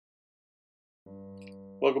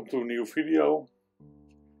Welcome to a new video.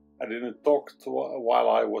 I didn't talk while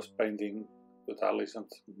I was painting, but I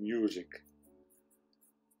listened to music.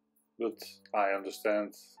 But I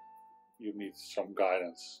understand you need some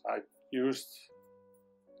guidance. I used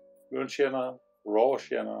burnt sienna, raw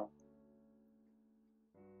sienna,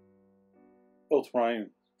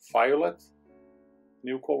 Ultramarine Violet,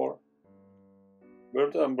 new color,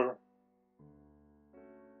 burnt umber,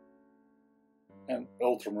 and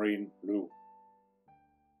Ultramarine Blue.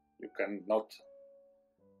 You cannot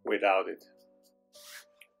without it.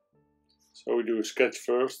 So we do a sketch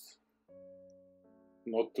first,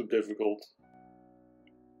 not too difficult.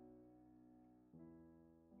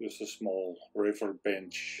 Just a small river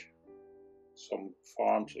bench, some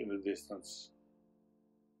farms in the distance.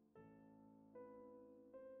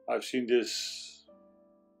 I've seen this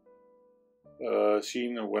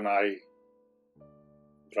scene when I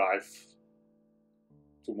drive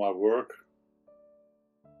to my work.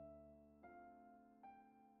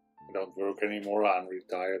 I don't work anymore, I'm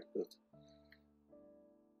retired, but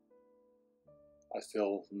I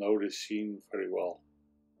still know this scene very well.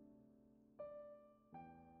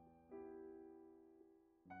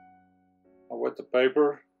 I wet the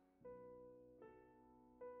paper.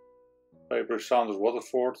 Paper is Saunders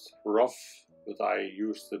Waterford, rough, but I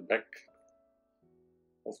used the back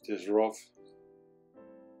of this rough.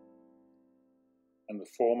 And the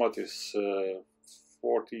format is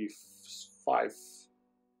 45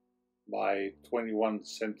 by 21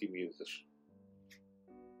 centimeters.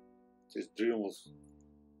 It is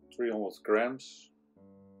 300 grams.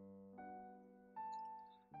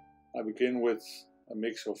 I begin with a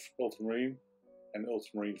mix of ultramarine and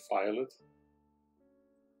ultramarine violet.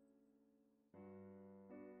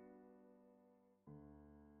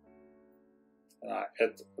 And I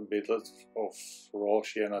add a bit of raw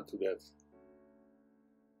sienna to that.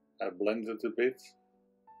 I blend it a bit.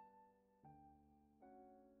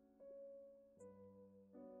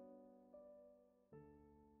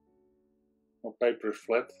 My paper is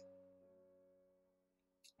flat.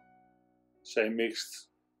 Same mixed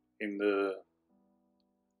in the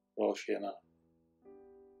raw sienna.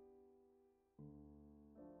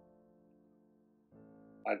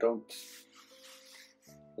 I don't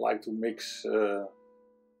like to mix or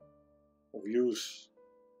use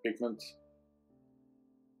pigment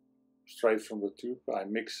straight from the tube. I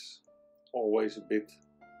mix always a bit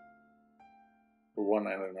for one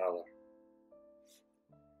and another.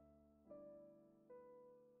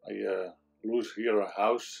 I lose here a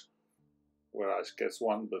house where I sketch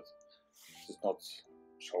one, but it's not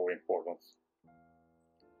so important.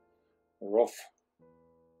 A rough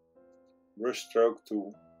brush stroke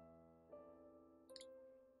to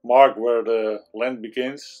mark where the land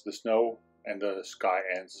begins, the snow, and the sky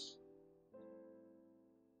ends.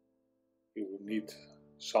 You will need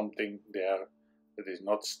something there that is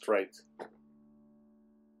not straight.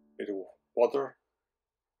 Bit of water.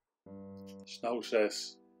 Snow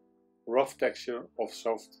says rough texture of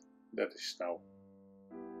soft, that is snow.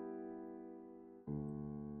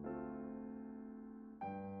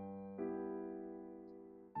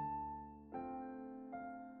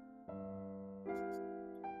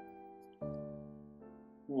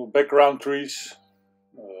 Background trees,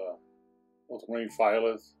 ultramarine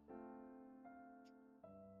violet.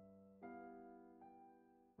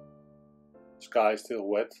 Sky is still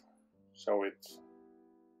wet, so it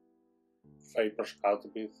vapors out a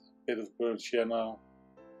bit. Bit of burnt sienna,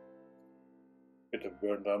 bit of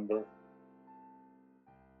burnt umber.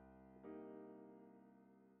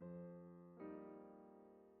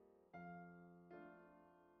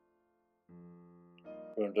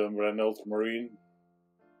 Burnt umber and ultramarine.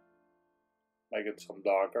 Make it some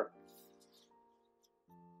darker.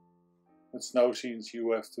 With snow scenes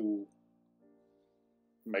you have to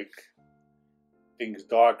make things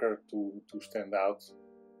darker to stand out.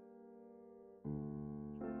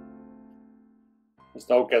 The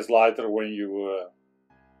snow gets lighter when you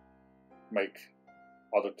make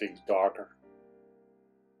other things darker.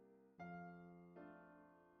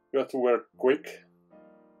 You have to work quick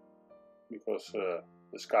because the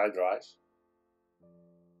sky dries.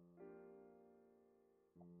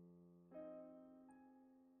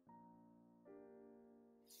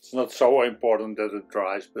 It's not so important that it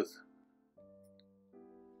dries, but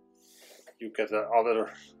you get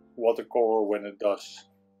another watercolor when it does.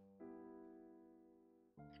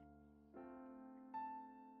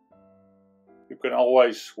 You can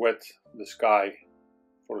always wet the sky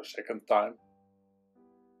for a second time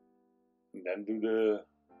and then do the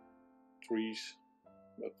trees,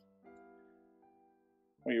 but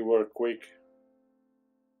when you work quick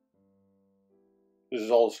This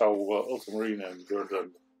is also ultramarine and burnt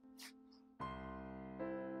umber.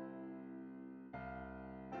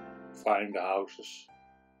 Find the houses.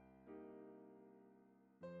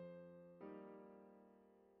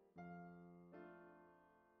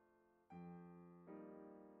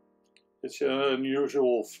 It's an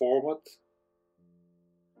unusual format,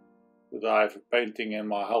 but I have a painting in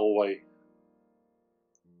my hallway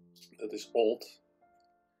that is old,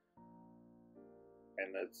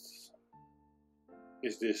 and it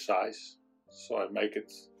is this size, so I make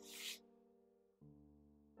it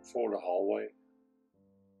for the hallway.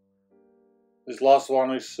 This last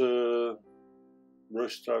one is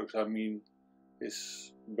brush strokes, I mean,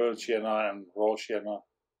 is burnt sienna and raw sienna.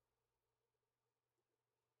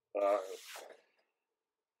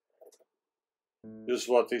 This is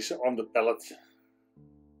what is on the palette.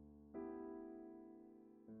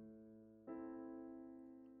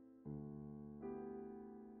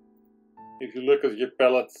 If you look at your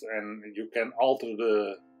palette and you can alter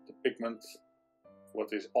the pigment, what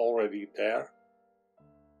is already there,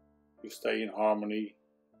 you stay in harmony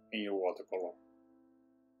in your watercolor.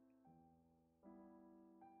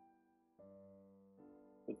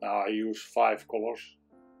 But now I use 5 colors,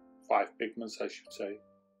 5 pigments I should say.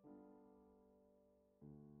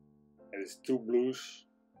 And it's 2 blues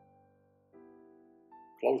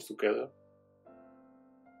close together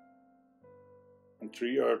and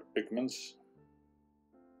 3 earth pigments.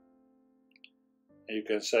 And you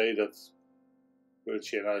can say that burnt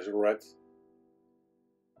sienna is red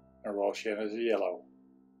and raw sienna is yellow.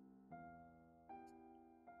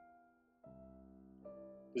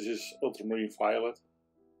 This is Ultramarine Violet,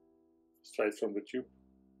 straight from the tube.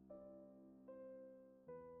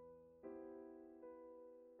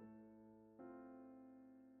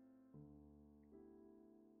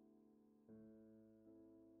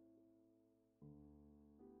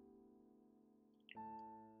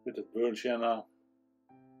 With the burnt sienna,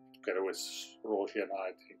 together with raw sienna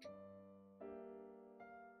I think.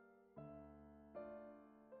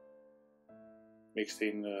 Mixed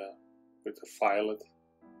in with the violet.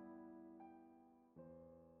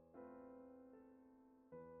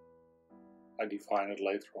 I define it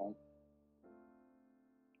later on.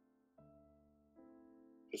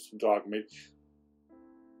 Just a dark mix.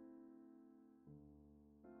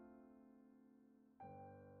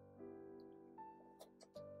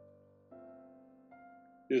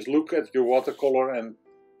 Just look at your watercolor and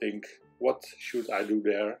think, what should I do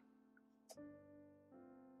there?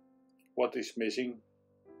 What is missing?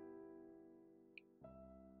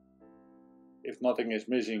 If nothing is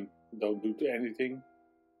missing, don't do anything.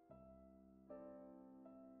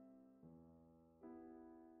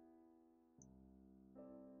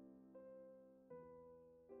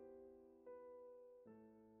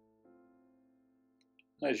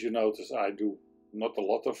 As you notice, I do not a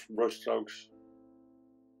lot of brush strokes,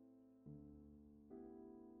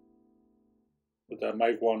 but I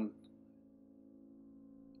make one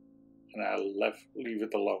and I leave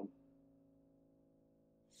it alone.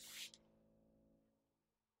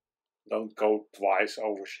 Don't go twice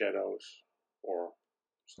over shadows or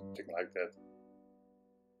something like that.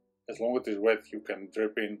 As long as it is wet, you can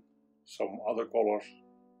drip in some other colors.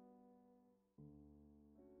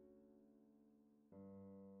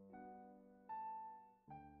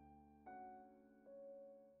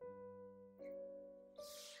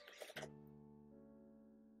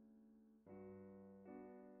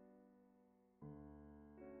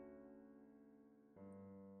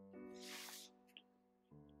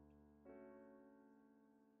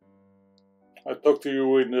 I talk to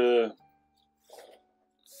you in the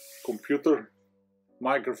computer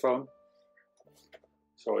microphone,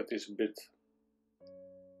 so it is a bit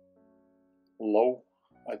low,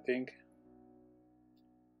 I think.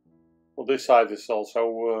 Well, this side is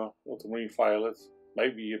also ultramarine violet,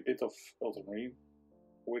 maybe a bit of ultramarine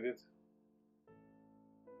with it,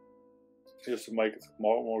 just to make it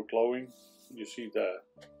more glowing. You see the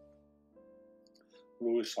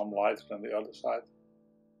blue is some lighter than the other side.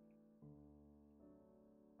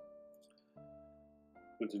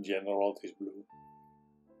 But in general it is blue.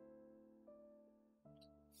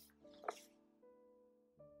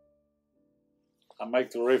 I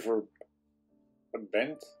make the river a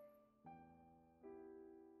bend.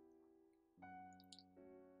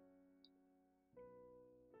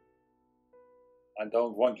 I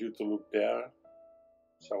don't want you to look there,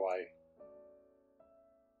 so I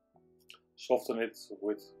soften it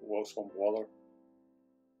with some water.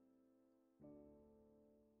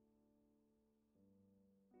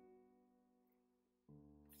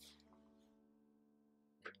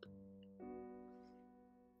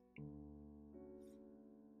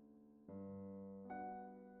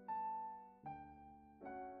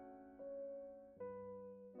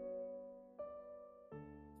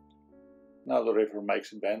 Now the river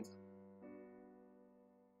makes a bend.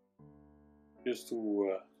 Just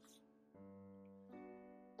to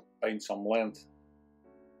paint some land.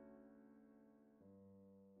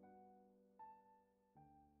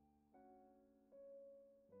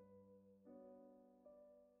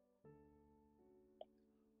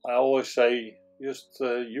 I always say just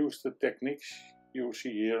use the techniques you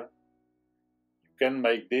see here. You can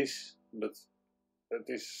make this, but that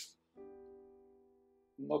is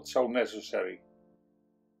not so necessary.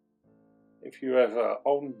 If you have a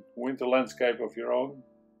own winter landscape of your own,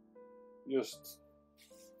 just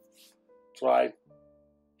try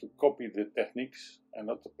to copy the techniques and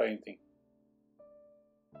not the painting.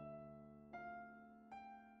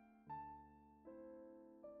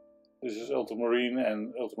 This is Ultramarine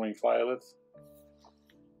and Ultramarine Violet,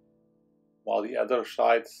 while the other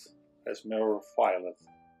side has Mirror Violet.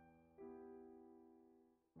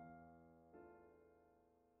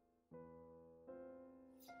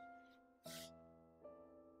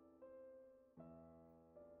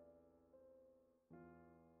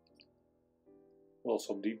 Well,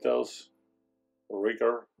 some details, a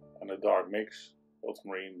rigor and a dark mix.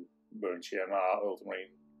 Ultramarine burnt Sienna,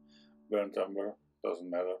 Ultramarine burnt Umber, doesn't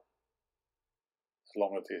matter. As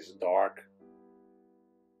long as it is dark.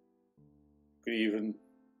 You could even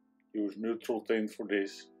use neutral tint for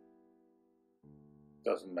this.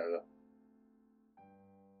 Doesn't matter.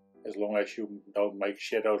 As long as you don't make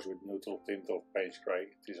shadows with neutral tint of paint spray,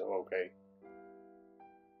 it is okay.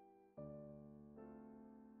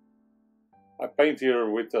 I paint here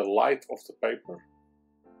with the light of the paper.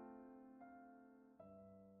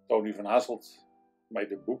 Tony van Hasselt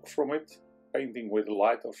made a book from it, painting with the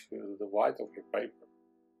light of the white of your paper.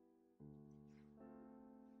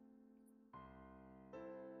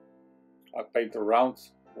 I paint around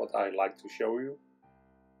what I like to show you.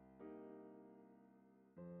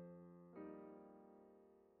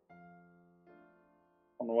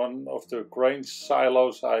 On one of the grain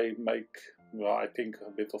silos I make, well, I think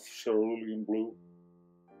a bit of cerulean blue.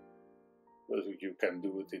 But you can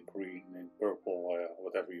do it in green, in purple,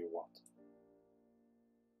 whatever you want.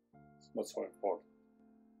 It's not so important.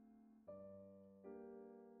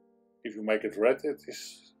 If you make it red, it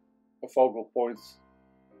is a focal point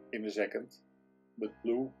in a second. But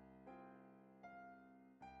blue,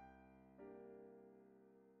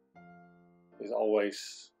 is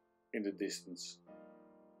always in the distance.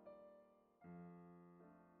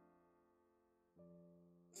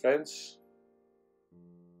 Fence,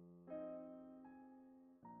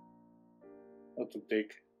 not too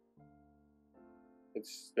thick.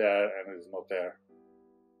 It's there and it's not there.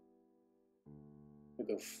 Bit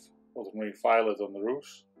of ultramarine violet on the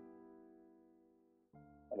roofs.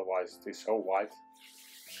 Otherwise it is so white.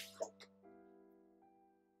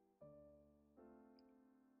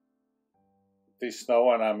 It is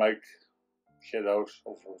snow and I make shadows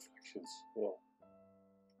of reflections. Well,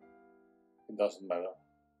 it doesn't matter.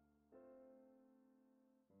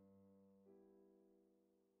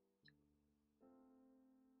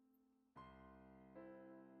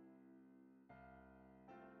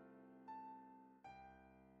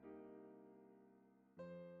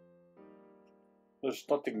 There's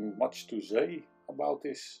nothing much to say about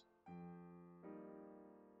this.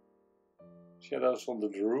 Shadows under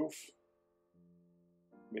the roof,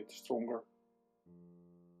 a bit stronger.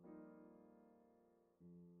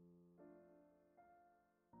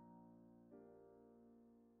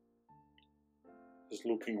 Just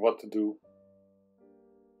looking what to do.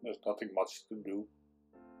 There's nothing much to do.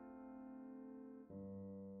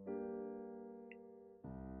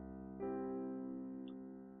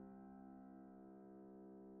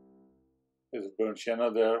 There's a burnt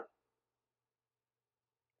sienna there.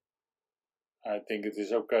 I think it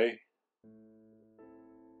is okay.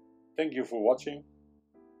 Thank you for watching.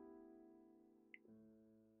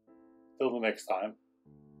 Till the next time.